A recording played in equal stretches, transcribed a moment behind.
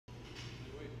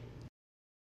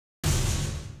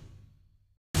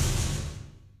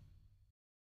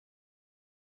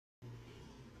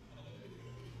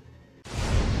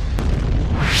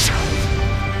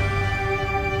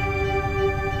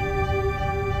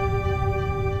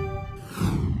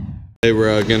Today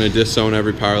we're gonna disown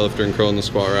every powerlifter and curl in the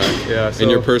squat rack. Yeah, so, in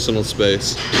your personal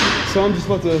space. So I'm just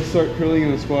about to start curling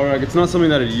in the squat rack. It's not something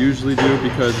that I usually do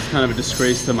because it's kind of a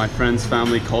disgrace to my friends,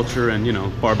 family, culture, and you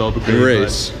know, barbell brigade.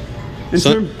 Race. It's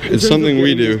something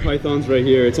we do. Pythons right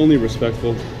here. It's only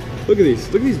respectful. Look at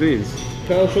these. Look at these veins.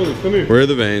 Kyle, shoulders. Come here. Where are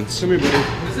the veins? Come here, buddy.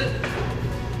 What is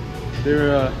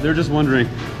it? They're just wondering.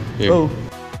 Here. Oh.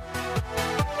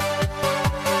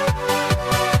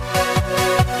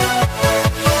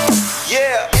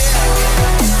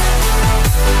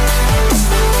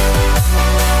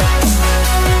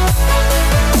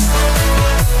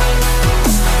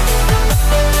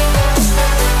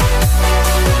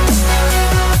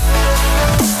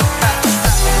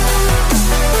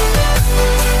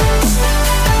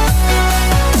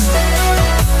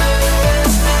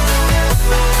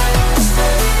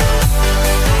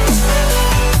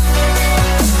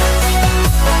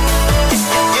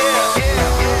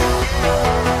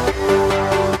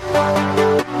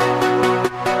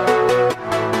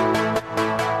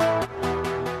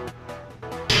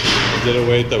 Did a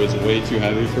weight that was way too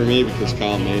heavy for me because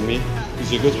Kyle made me.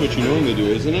 He's like, that's what you normally do,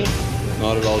 isn't it?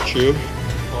 Not at all true.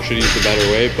 Should use a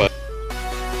better weight, but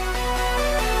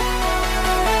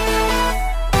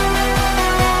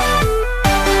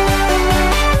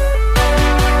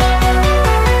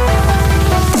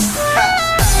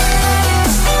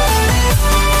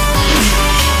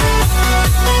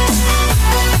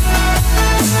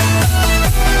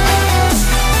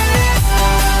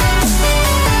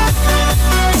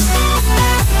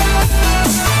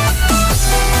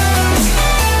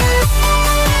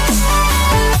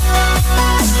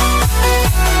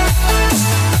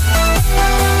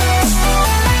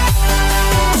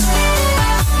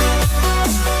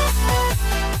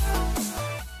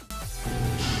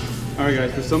Alright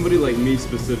guys, for somebody like me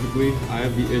specifically, I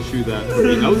have the issue that from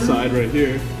the outside right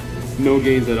here, no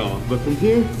gains at all. But from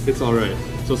here, it's alright.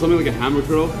 So something like a hammer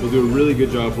curl will do a really good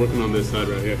job working on this side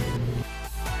right here.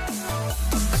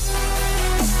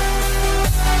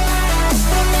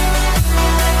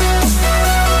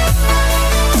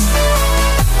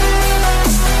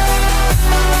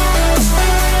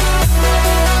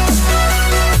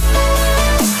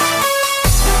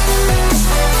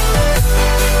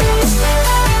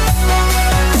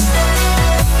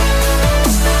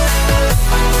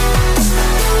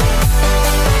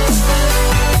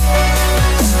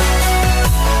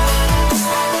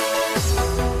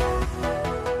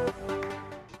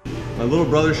 my little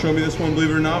brother showed me this one, believe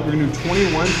it or not. We're gonna do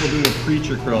 21s, we're doing a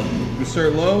preacher curl. We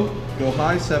start low, go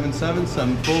high, 7-7,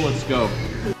 7 full, let's go.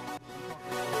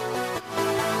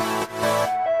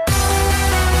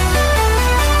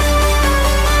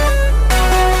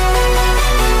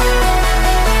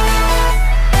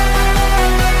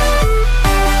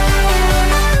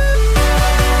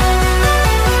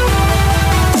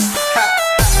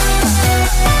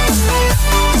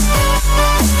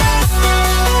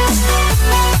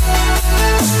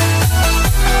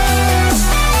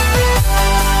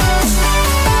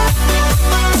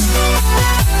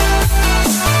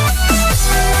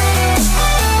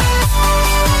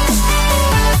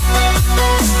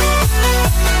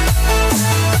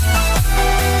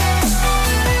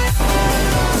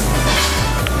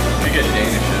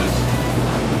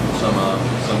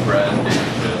 Some bread and dishes.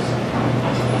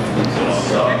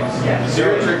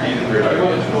 Zero turkey to 3.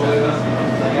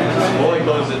 Bowling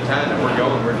closes at 10 and we're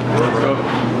going. Let's go.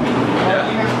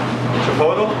 Yeah.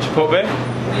 Chipotle? Chipotle.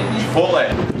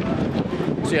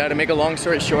 So yeah, to make a long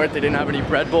story short, they didn't have any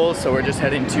bread bowls, so we're just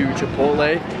heading to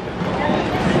Chipotle.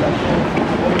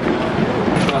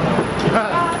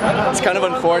 It's kind of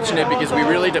unfortunate because we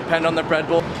really depend on the bread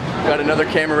bowl. Got another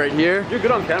camera right here. You're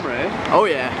good on camera, eh? Oh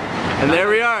yeah. And there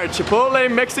we are, Chipotle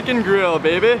Mexican Grill,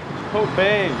 baby.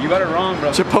 Chipotle, you got it wrong,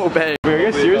 bro. Chipotle. Are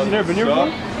you serious? You never been here before?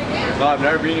 No, I've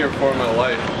never been here before in my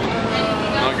life.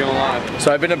 Not gonna lie.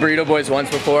 So I've been to Burrito Boyz once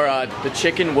before. The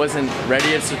chicken wasn't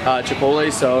ready at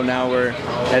Chipotle, so now we're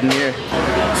heading here.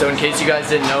 So in case you guys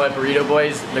didn't know, at Burrito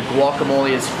Boyz, the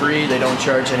guacamole is free. They don't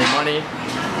charge any money.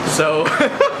 So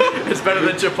it's better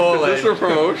than Chipotle. Is this a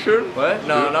promotion? What?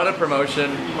 No, not a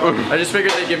promotion. I just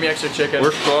figured they'd give me extra chicken.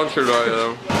 We're sponsored by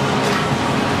them.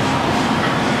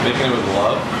 Making it with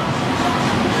love?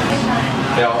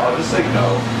 Yeah, I'll just say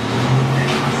no.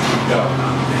 No.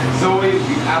 So we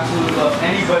absolutely love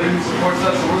anybody who supports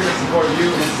us, so we're going to support you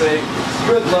and say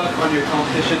good luck on your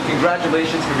competition.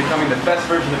 Congratulations for becoming the best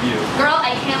version of you. Girl,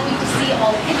 I can't wait to see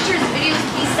all pictures, videos.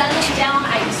 Please send them down.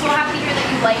 I'm so happy to hear that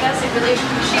you like us. It really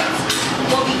appreciates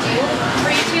what we do for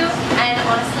you two. And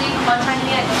honestly, contact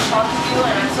me. I can talk to you,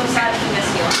 and I'm so sad to miss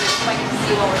you. I'm just so I get to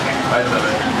see you while we're here. I love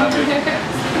it.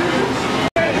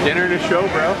 Dinner to show,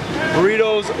 bro.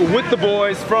 Burritos with the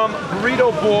boys from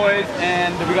Burrito Boyz,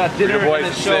 and we got dinner Burrito Boyz and a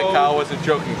is show. sick. Kyle wasn't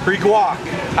joking. Free guac.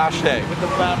 Hashtag. With the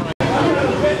family.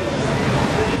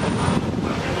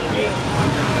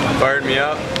 Fired me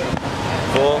up.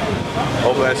 Full.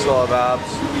 Hopefully I still have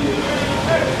abs.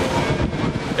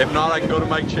 If not, I can go to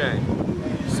Mike Chang.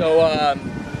 So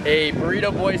a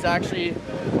Burrito Boyz actually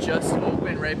just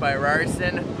opened right by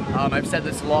Ryerson. I've said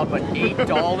this a lot, but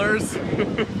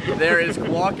 $8. There is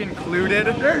guac included.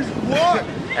 There's guac!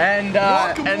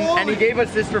 And he gave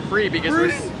us this for free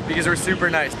because we're super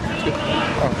nice.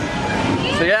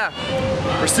 So yeah,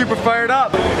 we're super fired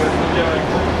up.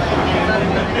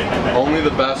 Only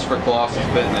the best for Colossus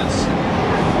Fitness.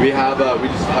 We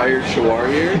just hired Shawar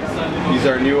here. He's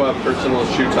our new personal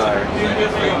shoe tire.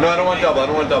 No, I don't want double. I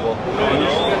don't want double.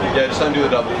 Yeah, just undo the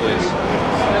double, please.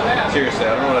 Seriously, I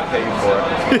don't know what I pay you for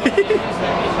it.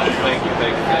 Thank you.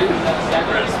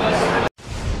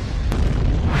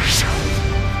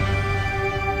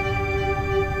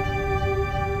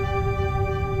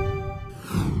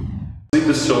 Sleep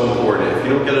is so important. If you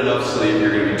don't get enough sleep,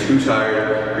 you're going to be too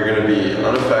tired, you're going to be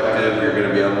ineffective, you're going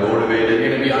to be unmotivated.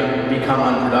 You're going to become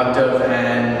unproductive,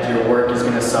 and your work is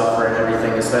going to suffer and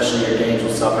everything, especially your gains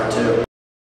will suffer too.